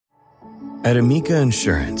At Amica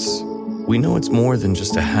Insurance, we know it's more than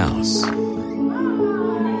just a house.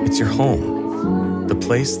 It's your home, the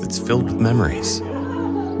place that's filled with memories.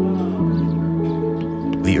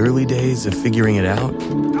 The early days of figuring it out,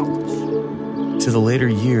 to the later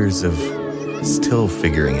years of still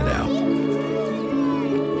figuring it out.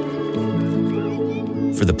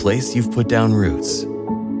 For the place you've put down roots,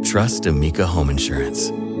 trust Amica Home Insurance.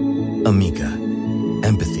 Amica,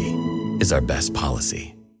 empathy is our best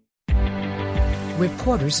policy.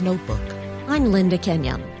 Reporter's Notebook. I'm Linda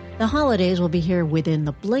Kenyon. The holidays will be here within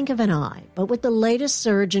the blink of an eye, but with the latest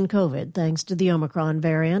surge in COVID, thanks to the Omicron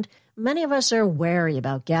variant, many of us are wary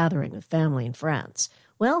about gathering with family and friends.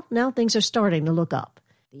 Well, now things are starting to look up.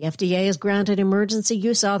 The FDA has granted emergency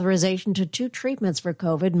use authorization to 2 treatments for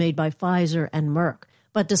COVID made by Pfizer and Merck.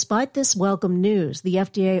 But despite this welcome news, the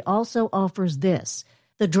FDA also offers this.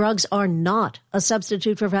 The drugs are not a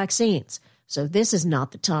substitute for vaccines. So this is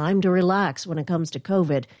not the time to relax when it comes to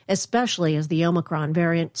COVID, especially as the Omicron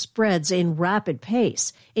variant spreads in rapid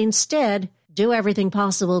pace. Instead, do everything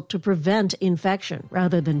possible to prevent infection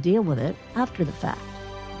rather than deal with it after the fact.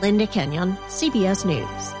 Linda Kenyon, CBS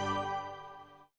News.